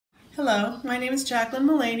Hello, my name is Jacqueline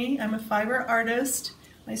Mallegni. I'm a fiber artist.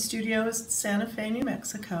 My studio is in Santa Fe, New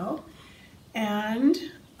Mexico, and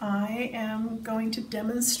I am going to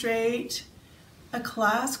demonstrate a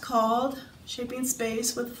class called Shaping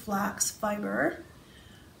Space with Flax Fiber,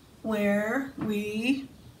 where we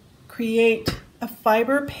create a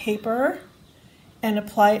fiber paper and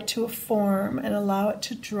apply it to a form and allow it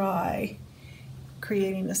to dry,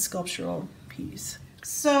 creating a sculptural piece.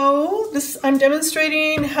 So I'm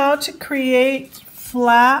demonstrating how to create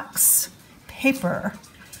flax paper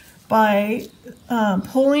by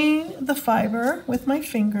pulling the fiber with my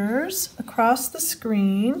fingers across the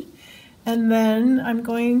screen, and then I'm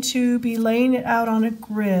going to be laying it out on a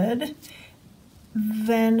grid,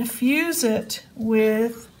 then fuse it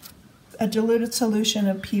with a diluted solution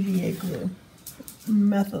of PVA glue.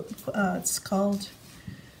 It's called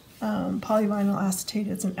polyvinyl acetate.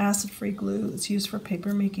 It's an acid-free glue. It's used for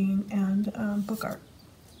paper making and book art.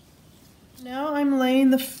 Now I'm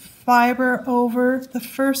laying the fiber over the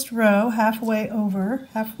first row, halfway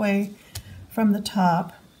from the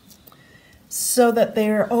top, so that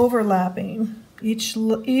they are overlapping. Each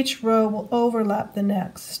row will overlap the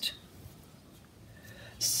next.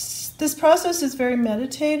 This process is very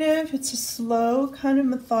meditative. It's a slow, kind of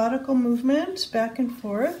methodical movement back and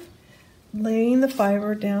forth, laying the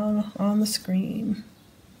fiber down on the screen.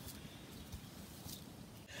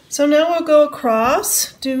 So now we'll go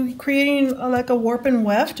across, creating like a warp and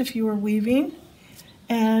weft if you were weaving.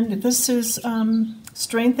 And this is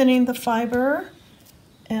strengthening the fiber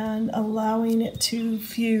and allowing it to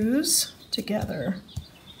fuse together.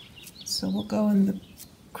 So we'll go in the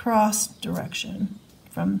cross direction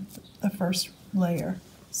from the first layer.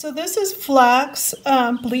 So this is flax,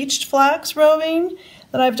 bleached flax roving,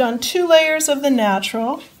 that I've done 2 layers of the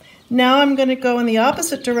natural. Now I'm going to go in the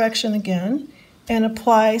opposite direction again and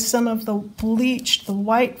apply some of the bleached, the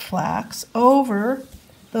white flax, over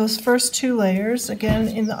those first 2 layers, again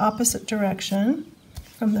in the opposite direction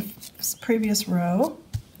from the previous row,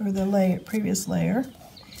 or the previous layer.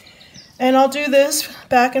 And I'll do this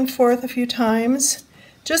back and forth a few times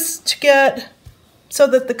just to get so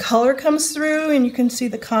that the color comes through and you can see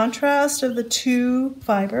the contrast of the 2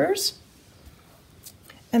 fibers.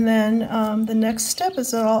 And then the next step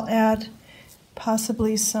is that I'll add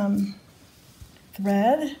possibly some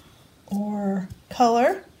thread or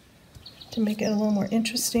color to make it a little more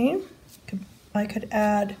interesting. I could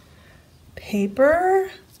add paper,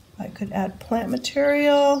 I could add plant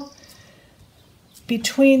material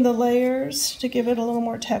between the layers to give it a little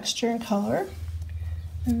more texture and color.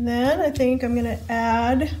 And then I think I'm going to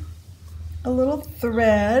add a little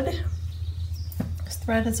thread, because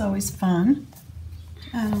thread is always fun.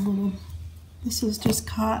 Add a little, this is just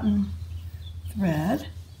cotton thread.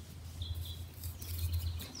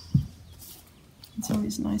 It's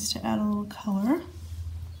always nice to add a little color.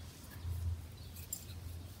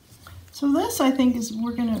 So this, I think, is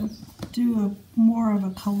we're going to do more of a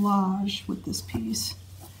collage with this piece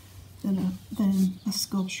than a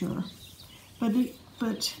sculpture. But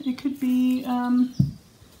it could be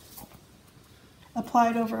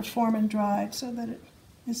applied over a form and dried so that it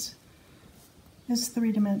is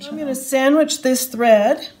 3-dimensional. I'm going to sandwich this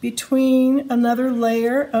thread between another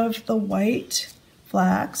layer of the white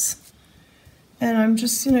flax, and I'm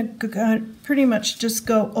just going to pretty much just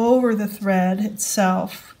go over the thread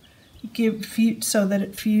itself, so that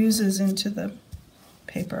it fuses into the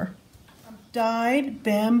paper. Dyed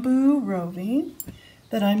bamboo roving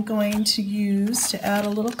that I'm going to use to add a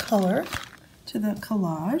little color to the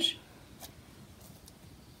collage.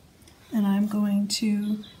 And I'm going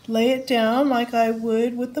to lay it down like I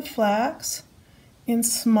would with the flax in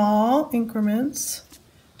small increments,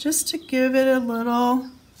 just to give it a little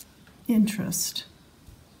interest.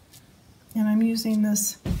 And I'm using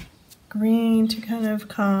this green to kind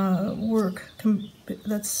of work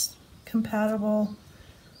that's compatible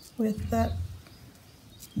with that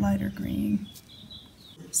lighter green.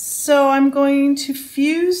 So I'm going to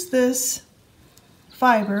fuse this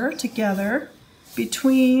fiber together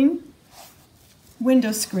between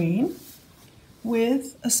window screen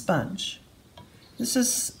with a sponge. This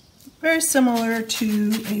is very similar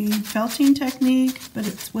to a felting technique, but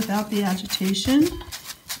it's without the agitation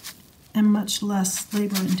and much less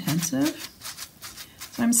labor intensive.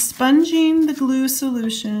 So I'm sponging the glue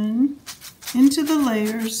solution into the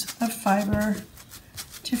layers of fiber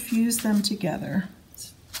to fuse them together.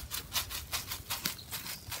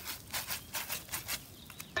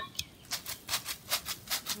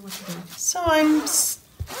 So I'm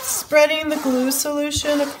spreading the glue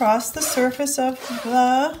solution across the surface of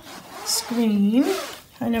the screen,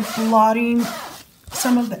 kind of blotting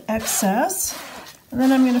some of the excess, And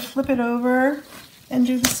then I'm going to flip it over and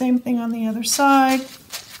do the same thing on the other side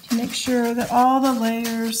to make sure that all the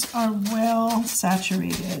layers are well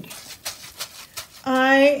saturated.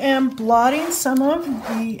 I am blotting some of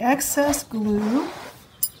the excess glue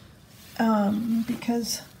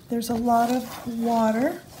because there's a lot of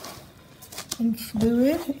water and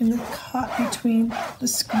fluid in the cut between the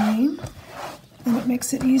screen, and it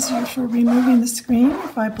makes it easier for removing the screen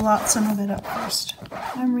if I blot some of it up first.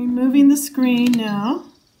 I'm removing the screen now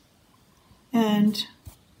and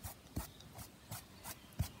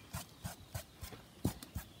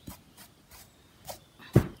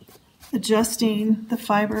adjusting the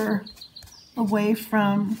fiber away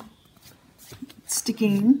from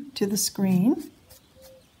sticking to the screen.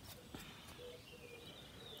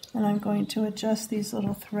 And I'm going to adjust these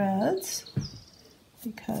little threads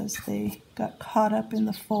because they got caught up in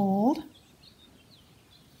the fold.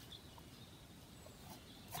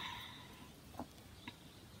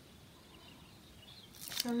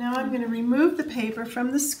 So now I'm going to remove the paper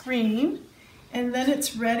from the screen, and then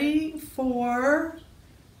it's ready for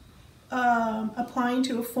applying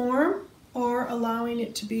to a form or allowing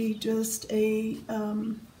it to be just a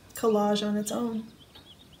collage on its own.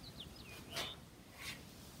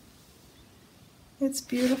 It's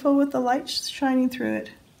beautiful with the light shining through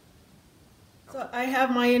it. So I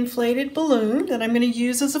have my inflated balloon that I'm going to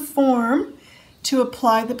use as a form to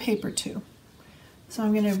apply the paper to. So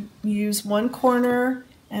I'm going to use one corner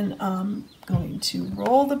and I'm going to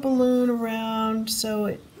roll the balloon around so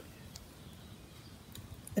it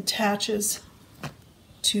attaches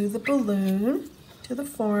to the balloon, to the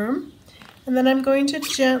form. And then I'm going to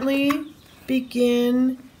gently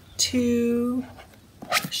begin to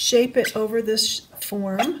shape it over this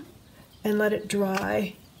form and let it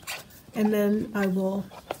dry, and then I will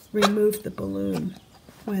remove the balloon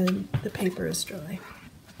when the paper is dry.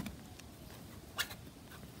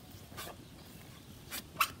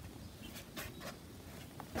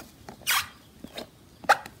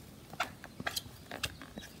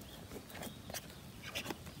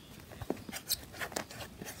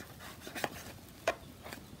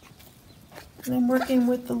 And I'm working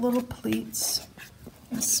with the little pleats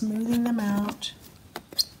and smoothing them out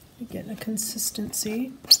to get a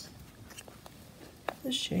consistency,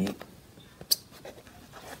 the shape.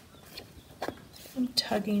 I'm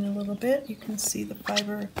tugging a little bit. You can see the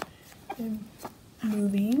fiber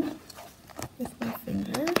moving with my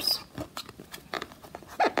fingers.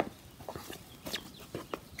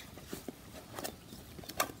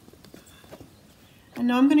 And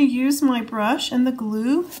now I'm going to use my brush and the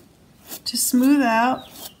glue to smooth out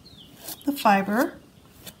the fiber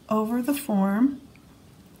over the form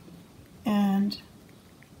and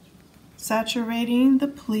saturating the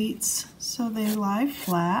pleats so they lie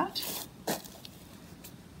flat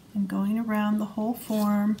and going around the whole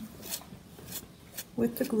form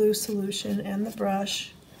with the glue solution and the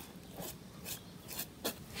brush.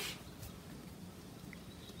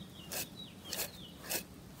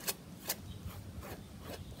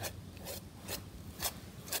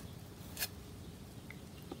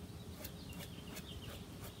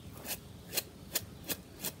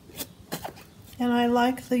 And I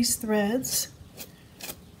like these threads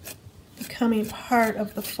becoming part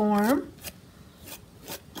of the form,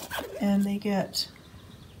 and they get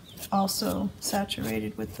also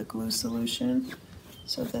saturated with the glue solution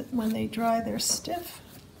so that when they dry they're stiff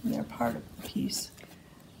and they're part of the piece.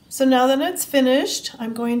 So now that it's finished,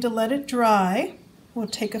 I'm going to let it dry. It will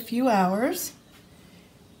take a few hours,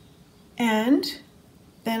 and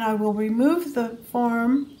then I will remove the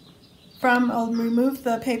form I'll remove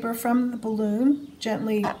the paper from the balloon,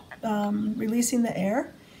 gently releasing the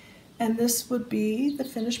air, and this would be the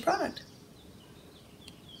finished product.